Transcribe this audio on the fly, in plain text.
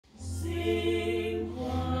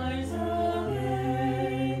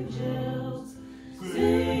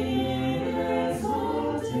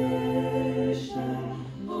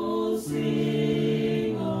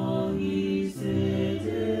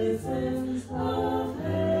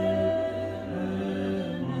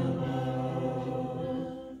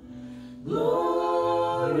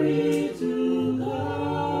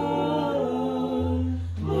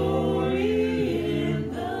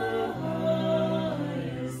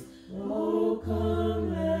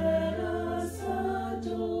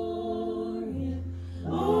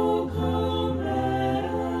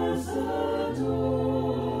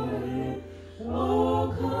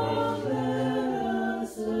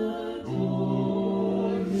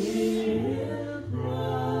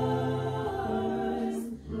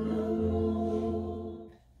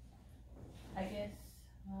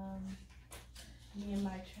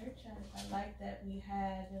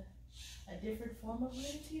form of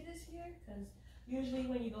unity this year, because usually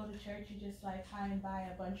when you go to church, you just like high and by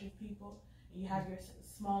a bunch of people. You have your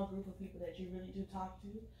small group of people that you really do talk to.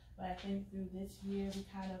 But I think through this year, we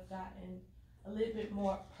kind of gotten a little bit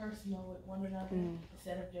more personal with one another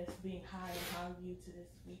instead of just being high and how you to this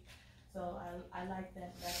week. So I like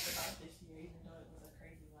that that's about this year, even though it was a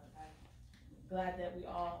crazy one. I'm glad that we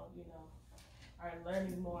all, you know, are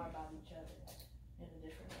learning more about each other in a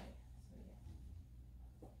different way. So, yeah.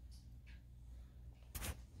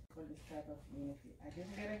 For this type of unity, I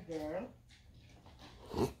didn't get a girl.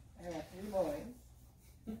 I have 3 boys,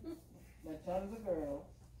 but tons of girls,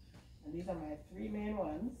 and these are my 3 main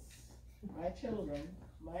ones. My children,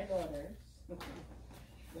 my daughters, no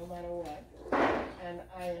matter what. And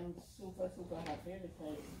I am super, super happy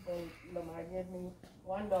because Lamar gave me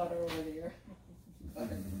 1 daughter over there.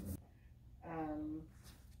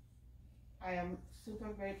 I am super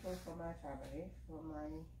grateful for my family, for my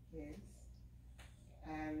kids.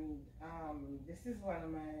 And this is one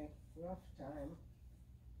of my rough times.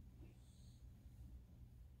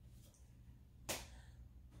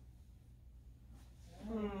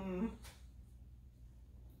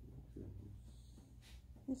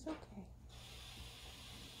 It's okay.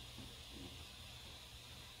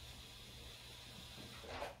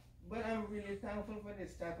 But I'm really thankful for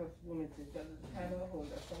this type of unity because it kind of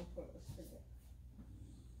holds us on purpose together.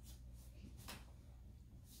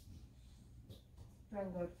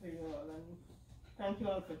 Thank God for you all, and thank you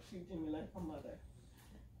all for treating me like a mother.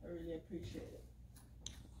 I really appreciate it.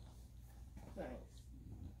 Thanks.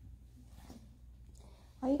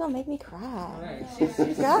 Oh, you're gonna make me cry.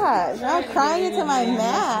 Right. Gosh, I'm crying into my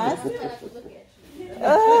mask.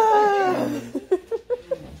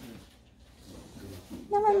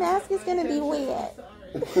 Now my mask is gonna be wet.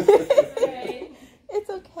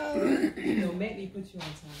 It's okay. Don't make me put you on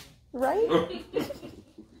time. Right?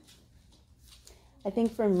 I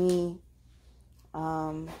think for me,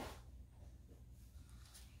 the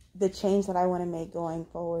change that I want to make going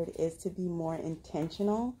forward is to be more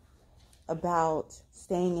intentional about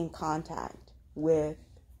staying in contact with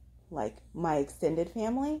like my extended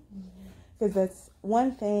family, because that's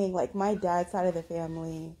one thing. Like my dad's side of the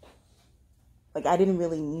family, like I didn't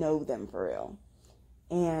really know them for real,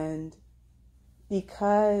 and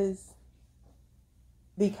because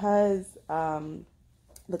the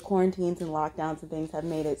quarantines and lockdowns and things have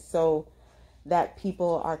made it so that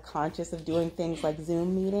people are conscious of doing things like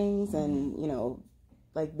Zoom meetings and, you know,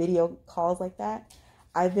 like video calls like that,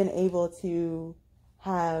 I've been able to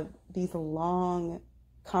have these long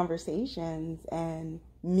conversations and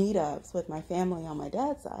meetups with my family on my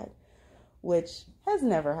dad's side, which has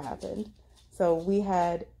never happened. So we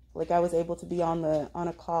had, like, I was able to be on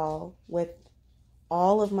a call with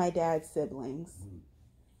all of my dad's siblings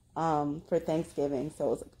for Thanksgiving. So it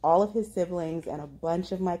was all of his siblings and a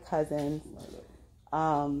bunch of my cousins.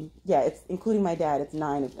 Yeah, it's including my dad, it's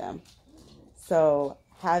 9 of them. So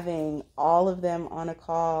having all of them on a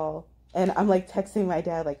call, and I'm like texting my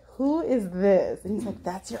dad, like, who is this? And he's like,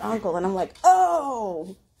 that's your uncle. And I'm like,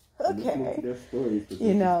 oh, okay.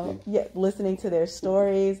 You know, yeah, listening to their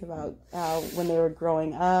stories about how when they were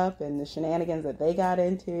growing up and the shenanigans that they got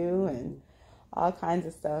into and all kinds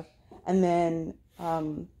of stuff. And then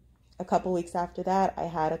a couple weeks after that, I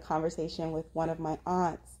had a conversation with one of my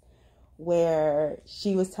aunts where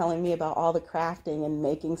she was telling me about all the crafting and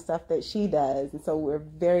making stuff that she does. And so we're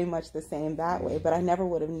very much the same that way, but I never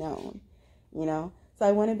would have known, you know? So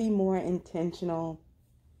I want to be more intentional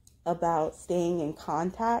about staying in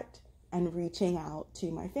contact and reaching out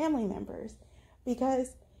to my family members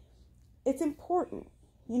because it's important,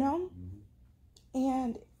 you know?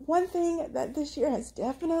 And one thing that this year has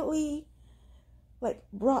definitely like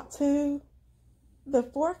brought to the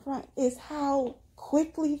forefront is how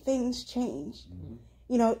quickly things change.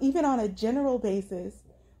 You know, even on a general basis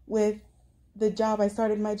with the job, I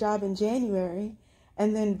started my job in January,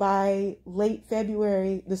 and then by late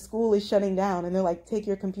February, the school is shutting down and they're like, take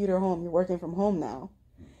your computer home, you're working from home now.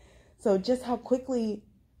 So just how quickly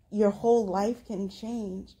your whole life can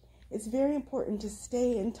change. It's very important to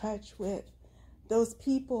stay in touch with those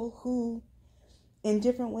people who in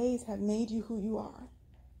different ways have made you who you are.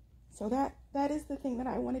 So that is the thing that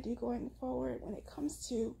I want to do going forward when it comes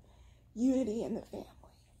to unity in the family.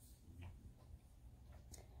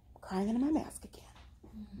 I'm crying into my mask again.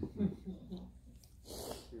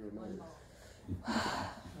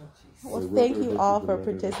 Well, thank you all for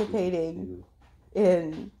participating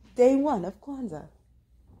in day 1 of Kwanzaa.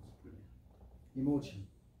 Umoja.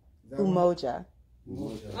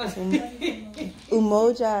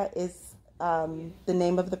 Umoja is the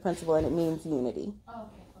name of the principle, and it means unity. Oh,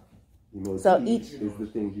 okay. Emoji So each is the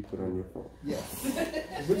thing you put on your phone. Yes.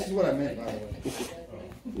 Which is what I meant, by the way.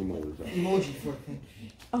 Emoji. Emoji for thing.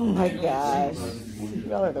 oh my gosh,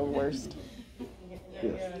 y'all are the worst.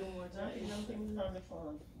 Yes.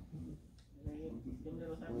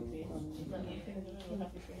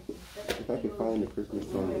 If I could find a Christmas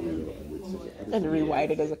song, I would sing it. And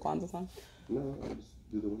rewrite it as a Kwanzaa song. No, I just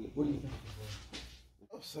do the one. What do you think?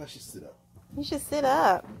 Oh, so I should sit up. You should sit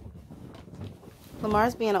up.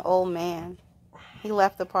 Lamar's being an old man. He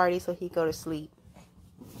left the party so he'd go to sleep.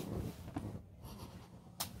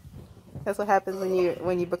 That's what happens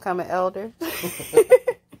when you become an elder. This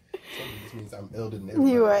means I'm elder than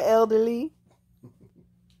everybody. You are elderly.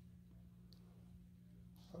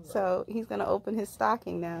 So he's gonna open his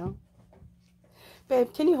stocking now.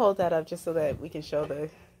 Babe, can you hold that up just so that we can show the...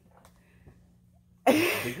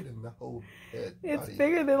 Bigger than the whole head. It's body.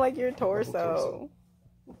 bigger than like your The whole torso.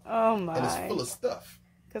 Oh my. And it's full of stuff.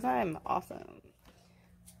 Because I'm awesome.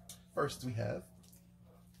 First we have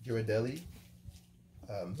Ghirardelli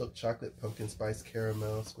milk chocolate pumpkin spice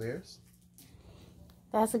caramel squares.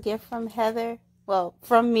 That's a gift from Heather. Well,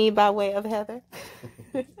 from me by way of Heather.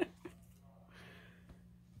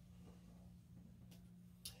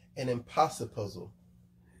 An impossible puzzle.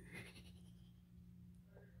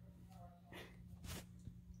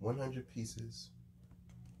 100 pieces.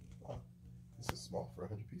 Wow, this is small for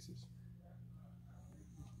 100 pieces.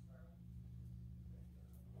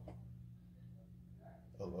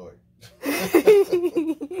 Oh Lord.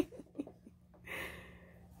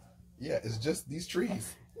 Yeah, it's just these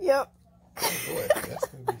trees. Yep. Oh boy, that's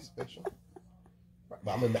gonna be special. But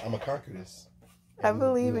I'm gonna conquer this. I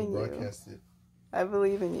believe in you. Broadcast it. I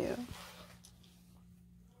believe in you.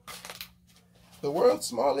 The world's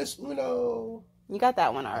smallest Uno. You got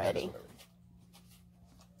that one I got this already. one already.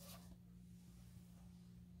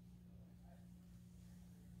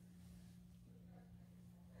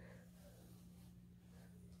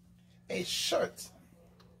 A shirt.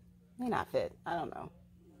 May not fit. I don't know.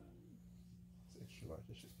 It's extra large.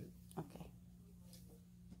 It should fit. Okay.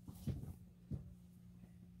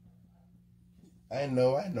 I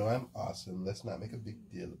know. I'm awesome. Let's not make a big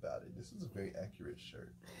deal about it. This is a very accurate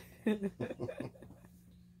shirt. Thank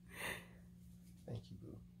you,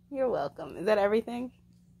 boo. You're welcome. Is that everything?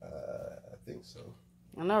 I think so.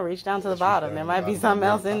 I know. Reach down to the Let's reach bottom. down There to might the be bottom. something My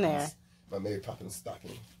else Mary in there. Poppins- My Mary Poppins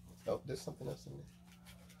stocking. Oh, there's something else in there.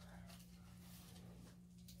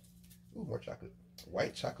 Ooh, more chocolate.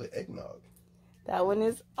 White chocolate eggnog. That one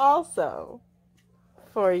is also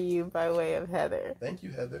for you by way of Heather. Thank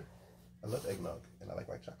you, Heather. I love eggnog, and I like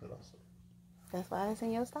white chocolate also. That's why it's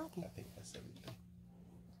in your stocking. I think that's everything.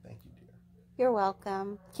 Thank you, dear. You're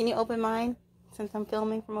welcome. Can you open mine since I'm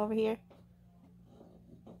filming from over here?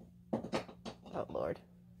 Oh, Lord.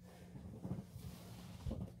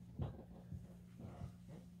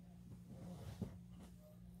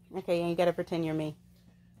 Okay, and you gotta pretend you're me.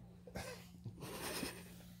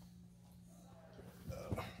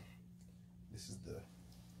 This is the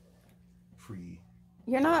pre.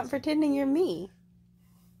 You're not pretending you're me.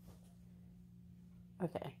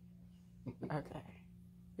 Okay. Okay.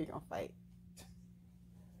 We're gonna fight.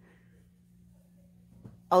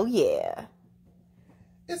 Oh, yeah.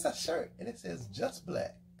 It's a shirt, and it says just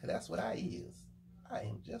black, because that's what I is. I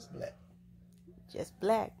am just black. Just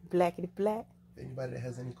black. Blackity black. If anybody that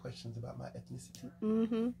has any questions about my ethnicity,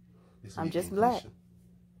 Mm-hmm. this I'm week just in black. Keisha.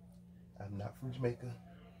 I'm not from Jamaica.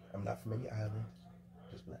 I'm not from any island.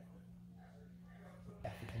 Just black.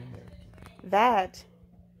 African American. That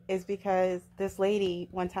is because this lady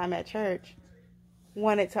one time at church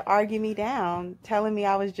wanted to argue me down, telling me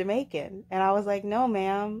I was Jamaican. And I was like, no,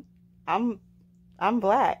 ma'am, I'm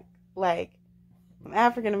black. Like, I'm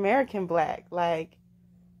African American black. Like,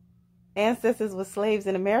 ancestors were slaves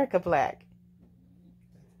in America black.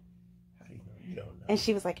 How do you know? You don't know. And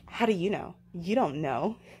she was like, how do you know? You don't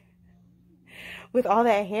know. With all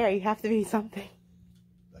that hair, you have to be something.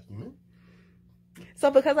 Like you mean? So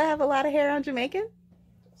because I have a lot of hair, I'm Jamaican?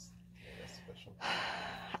 That's special.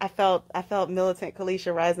 I felt militant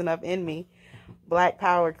Kalisha rising up in me. Black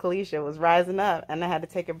powered Kalisha was rising up, and I had to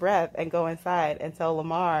take a breath and go inside and tell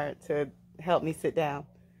Lamar to help me sit down.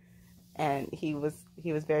 And he was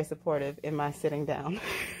very supportive in my sitting down.